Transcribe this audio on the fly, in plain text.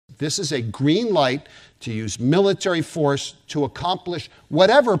This is a green light to use military force to accomplish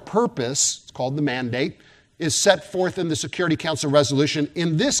whatever purpose, it's called the mandate, is set forth in the Security Council resolution.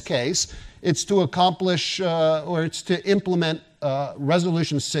 In this case, it's to accomplish or it's to implement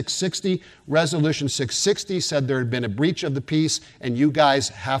Resolution 660. Resolution 660 said there had been a breach of the peace and you guys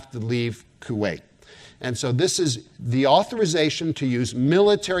have to leave Kuwait. And so this is the authorization to use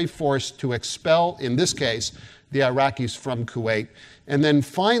military force to expel, in this case, the Iraqis from Kuwait. And then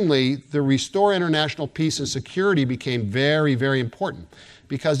finally, the restore international peace and security became very, very important.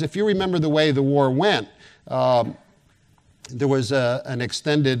 Because if you remember the way the war went, there was an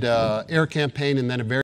extended air campaign and then a very